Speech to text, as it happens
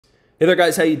Hey there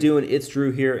guys, how you doing? It's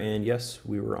Drew here, and yes,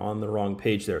 we were on the wrong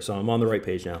page there, so I'm on the right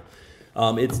page now.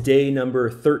 It's day number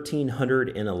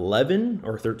 1311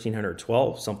 or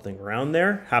 1312, something around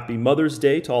there. Happy Mother's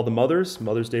Day to all the mothers.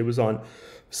 Mother's Day was on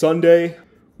Sunday.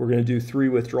 We're gonna do 3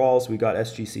 withdrawals. We got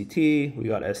SGCT, we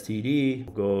got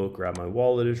STD. Go grab my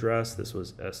wallet address. This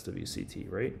was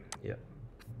SWCT, right? Yeah.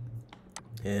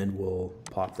 And we'll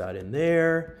pop that in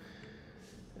there.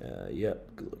 Yep,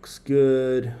 looks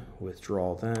good.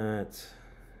 Withdraw that.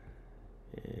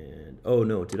 And oh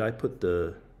no, did I put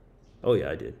the, oh yeah,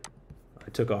 I did. I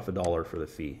took off $1 for the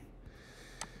fee.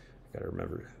 Gotta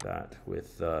remember that.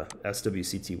 With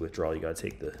SWCT withdrawal, you gotta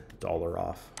take the $1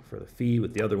 off for the fee.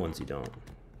 With the other ones, you don't.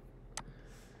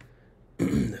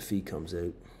 The fee comes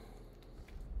out.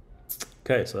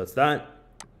 Okay, so that's that.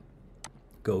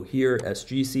 Go here,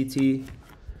 SGCT.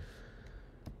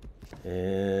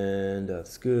 And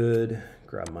that's good.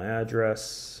 Grab my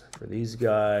address for these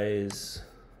guys.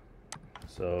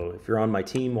 So if you're on my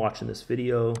team watching this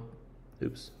video,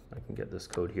 oops, I can get this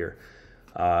code here.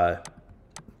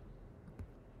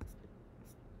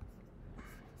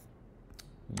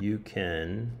 You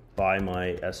can buy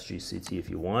my SGCT if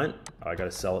you want. I got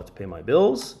to sell it to pay my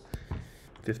bills.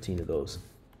 15 of those.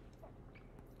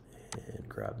 And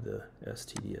grab the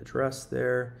STD address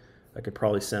there. I could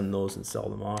probably send those and sell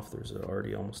them off. There's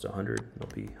already almost 100. It'll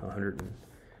be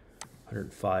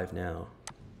 105 now.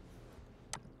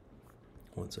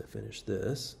 Once I finish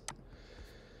this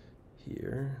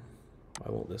here,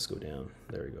 why won't this go down?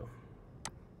 There we go.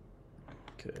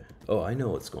 Okay. Oh, I know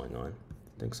what's going on.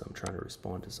 Thinks I'm trying to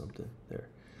respond to something. There.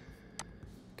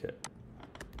 Okay.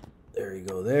 There you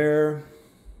go there.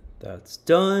 That's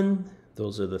done.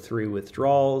 Those are the 3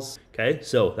 withdrawals. Okay,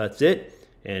 so that's it.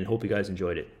 And hope you guys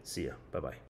enjoyed it. See ya.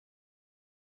 Bye-bye.